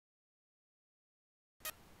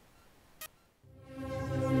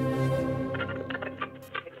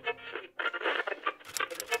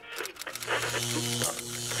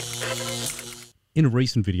In a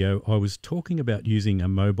recent video, I was talking about using a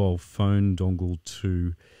mobile phone dongle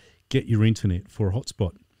to get your internet for a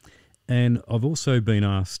hotspot. And I've also been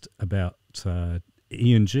asked about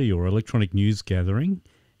ENG, or electronic news gathering,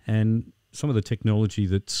 and some of the technology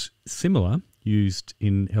that's similar used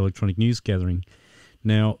in electronic news gathering.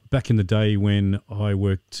 Now, back in the day when I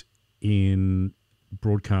worked in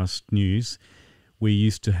broadcast news, we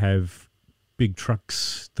used to have big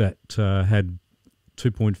trucks that had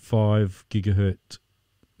 2.5 gigahertz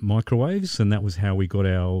microwaves, and that was how we got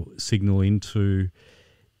our signal into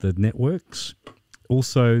the networks.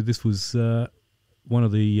 Also, this was one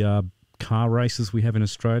of the car races we have in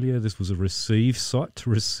Australia. This was a receive site to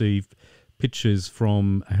receive pictures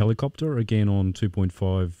from a helicopter, again on 2.5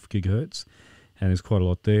 gigahertz. And there's quite a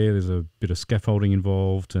lot there. There's a bit of scaffolding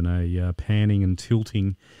involved and a panning and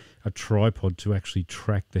tilting a tripod to actually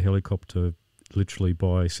track the helicopter literally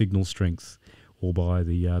by signal strength or by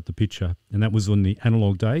the picture. And that was on the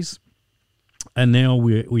analog days. And now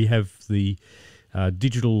we have the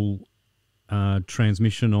digital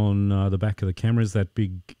transmission on the back of the cameras. That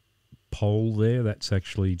big pole there, that's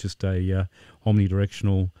actually just a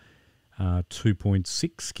omnidirectional 2.6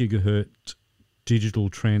 gigahertz digital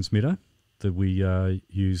transmitter that we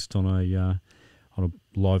used on a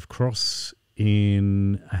live cross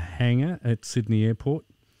in a hangar at Sydney Airport.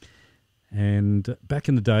 And back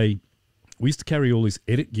in the day, we used to carry all this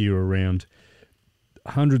edit gear around,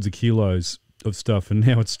 hundreds of kilos of stuff, and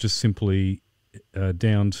now it's just simply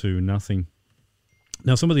down to nothing.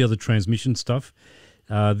 Now, some of the other transmission stuff,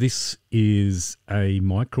 this is a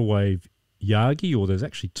microwave Yagi, or there's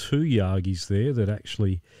actually two Yagis there that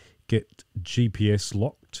actually get GPS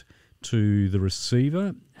locked to the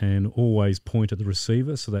receiver and always point at the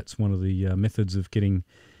receiver. So that's one of the methods of getting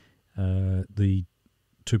the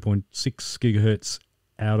 2.6 gigahertz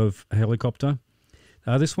out of a helicopter.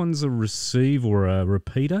 This one's a receive or a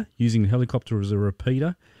repeater, using the helicopter as a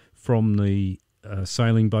repeater from the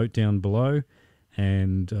sailing boat down below.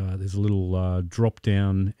 And there's a little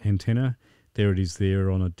drop-down antenna. There it is there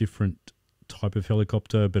on a different type of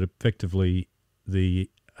helicopter, but effectively the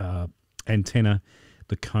antenna,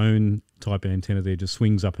 the cone type antenna there, just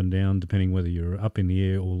swings up and down depending whether you're up in the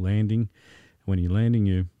air or landing. When you're landing,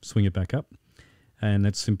 you swing it back up, and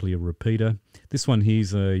that's simply a repeater. This one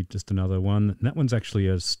here's just another one. And that one's actually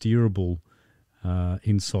a steerable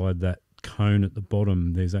inside that cone at the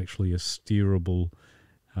bottom. There's actually a steerable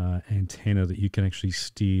antenna that you can actually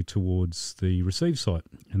steer towards the receive site.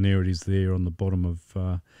 And there it is there on the bottom of,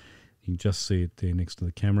 you can just see it there next to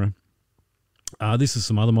the camera. This is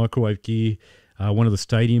some other microwave gear. One of the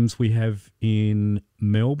stadiums we have in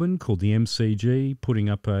Melbourne called the MCG, putting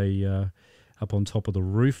up up on top of the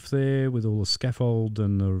roof there with all the scaffold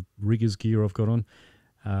and the riggers gear I've got on,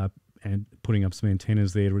 and putting up some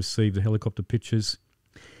antennas there to receive the helicopter pictures.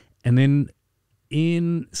 And then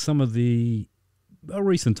in some of the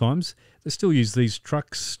recent times, they still use these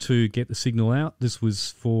trucks to get the signal out. This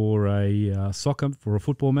was for a for a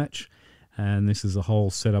football match, and this is a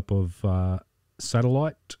whole setup of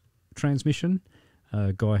satellite transmission.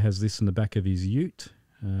 A guy has this in the back of his ute,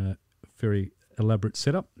 very elaborate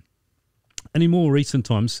setup. And in more recent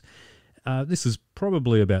times, this is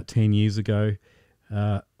probably about 10 years ago,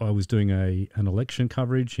 I was doing an election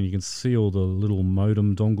coverage, and you can see all the little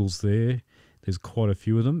modem dongles there. There's quite a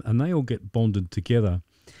few of them, and they all get bonded together.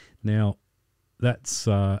 Now, that's,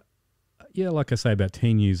 like I say, about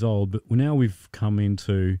 10 years old, but now we've come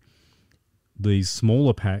into these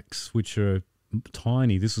smaller packs, which are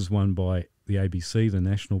tiny. This is one by the ABC, the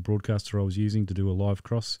national broadcaster I was using to do a live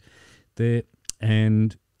cross there.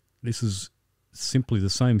 And this is simply the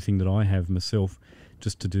same thing that I have myself,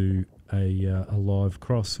 just to do a live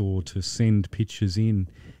cross or to send pictures in,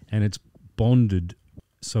 and it's bonded.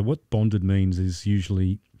 So what bonded means is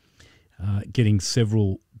usually getting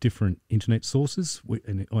several different internet sources,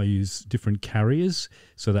 and I use different carriers,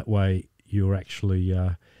 so that way you're actually,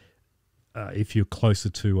 if you're closer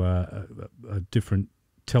to a different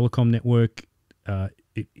telecom network,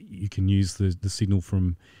 you can use the signal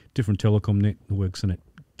from different telecom networks, and it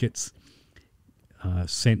gets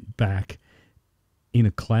sent back in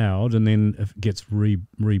a cloud, and then gets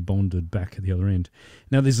rebonded back at the other end.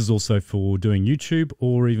 Now, this is also for doing YouTube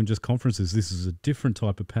or even just conferences. This is a different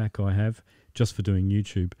type of pack I have just for doing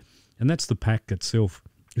YouTube, and that's the pack itself.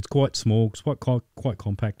 It's quite small, it's quite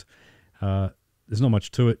compact. There's not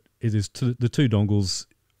much to it. It is the two dongles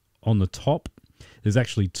on the top. There's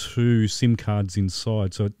actually two SIM cards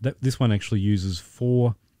inside, so this one actually uses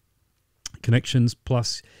 4 connections,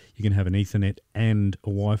 plus you can have an Ethernet and a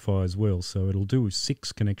Wi-Fi as well. So it'll do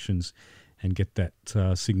 6 connections and get that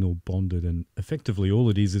signal bonded. And effectively all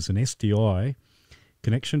it is an SDI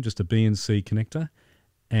connection, just a BNC connector,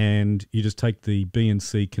 and you just take the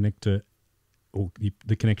BNC connector or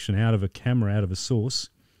the connection out of a camera, out of a source,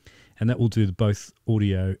 and that will do both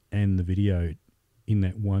audio and the video in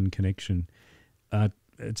that one connection.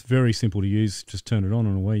 It's very simple to use. Just turn it on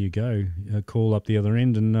and away you go. Call up the other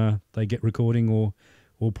end and they get recording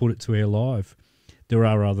or put it to air live. There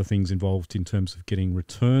are other things involved in terms of getting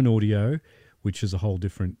return audio, which is a whole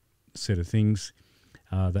different set of things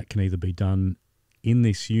that can either be done in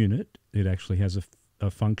this unit. It actually has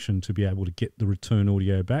a function to be able to get the return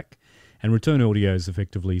audio back. And return audio is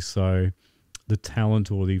effectively so the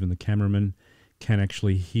talent or even the cameraman can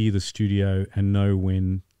actually hear the studio and know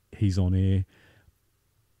when he's on air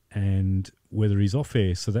and whether he's off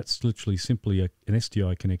air. So that's literally simply an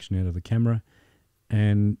SDI connection out of the camera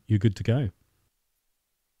and you're good to go.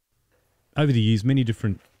 Over the years, many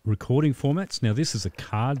different recording formats. Now this is a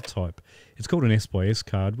card type. It's called an S/S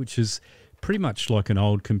card, which is pretty much like an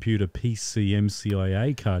old computer PC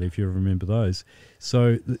MCIA card, if you remember those.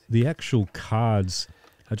 So the actual cards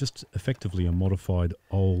are just effectively a modified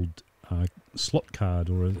old slot card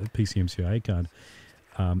or a PC MCIA card.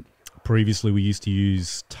 Previously, we used to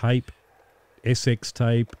use tape, SX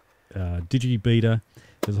tape, DigiBeta.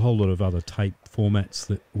 There's a whole lot of other tape formats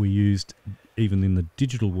that we used even in the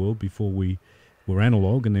digital world before we were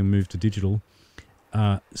analog and then moved to digital.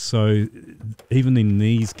 So even in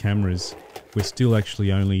these cameras, we're still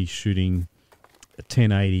actually only shooting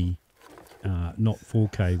 1080, not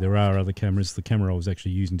 4K. There are other cameras. The camera I was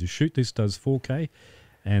actually using to shoot this does 4K,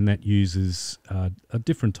 and that uses a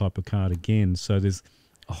different type of card again. So there's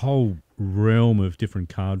a whole realm of different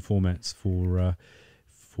card formats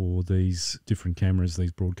for these different cameras,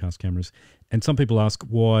 these broadcast cameras. And some people ask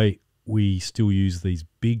why we still use these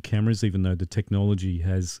big cameras, even though the technology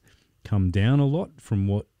has come down a lot from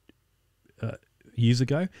what years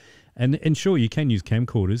ago. And sure, you can use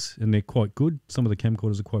camcorders, and they're quite good. Some of the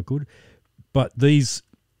camcorders are quite good. But these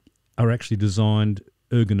are actually designed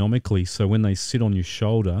ergonomically, so when they sit on your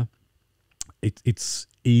shoulder, it's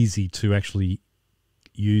easy to actually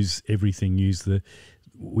use everything,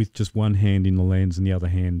 with just one hand in the lens and the other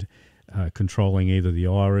hand controlling either the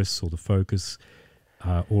iris or the focus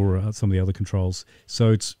or some of the other controls.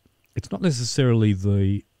 So it's not necessarily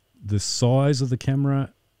the size of the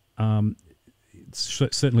camera.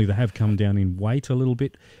 Certainly they have come down in weight a little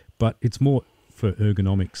bit, but it's more for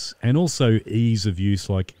ergonomics and also ease of use.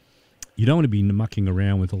 Like, you don't want to be mucking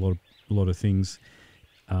around with a lot of things,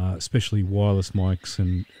 especially wireless mics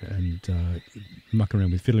and mucking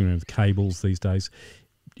around with fiddling around with cables these days.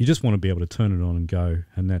 You just want to be able to turn it on and go,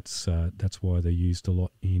 and that's why they're used a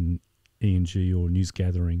lot in ENG or news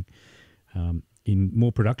gathering. In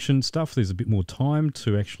more production stuff, there's a bit more time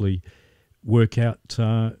to actually work out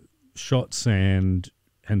shots and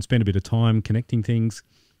spend a bit of time connecting things.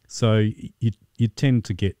 So you tend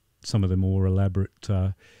to get some of the more elaborate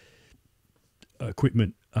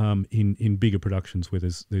equipment in bigger productions where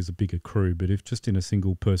there's a bigger crew. But if just in a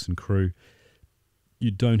single person crew, you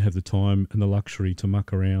don't have the time and the luxury to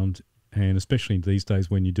muck around, and especially these days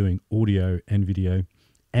when you're doing audio and video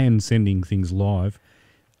and sending things live,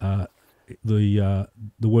 the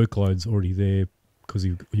workload's already there because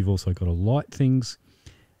you've also got to light things,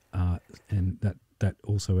 and that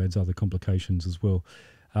also adds other complications as well.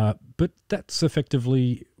 But that's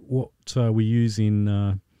effectively what we use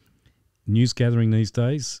in news gathering these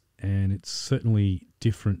days, and it's certainly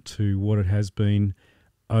different to what it has been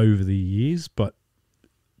over the years. But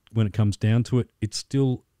when it comes down to it, it's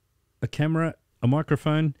still a camera, a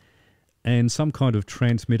microphone, and some kind of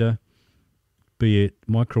transmitter, be it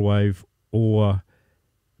microwave or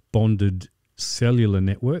bonded cellular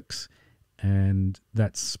networks. And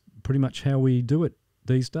that's pretty much how we do it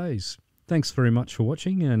these days. Thanks very much for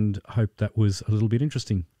watching, and I hope that was a little bit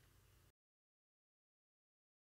interesting.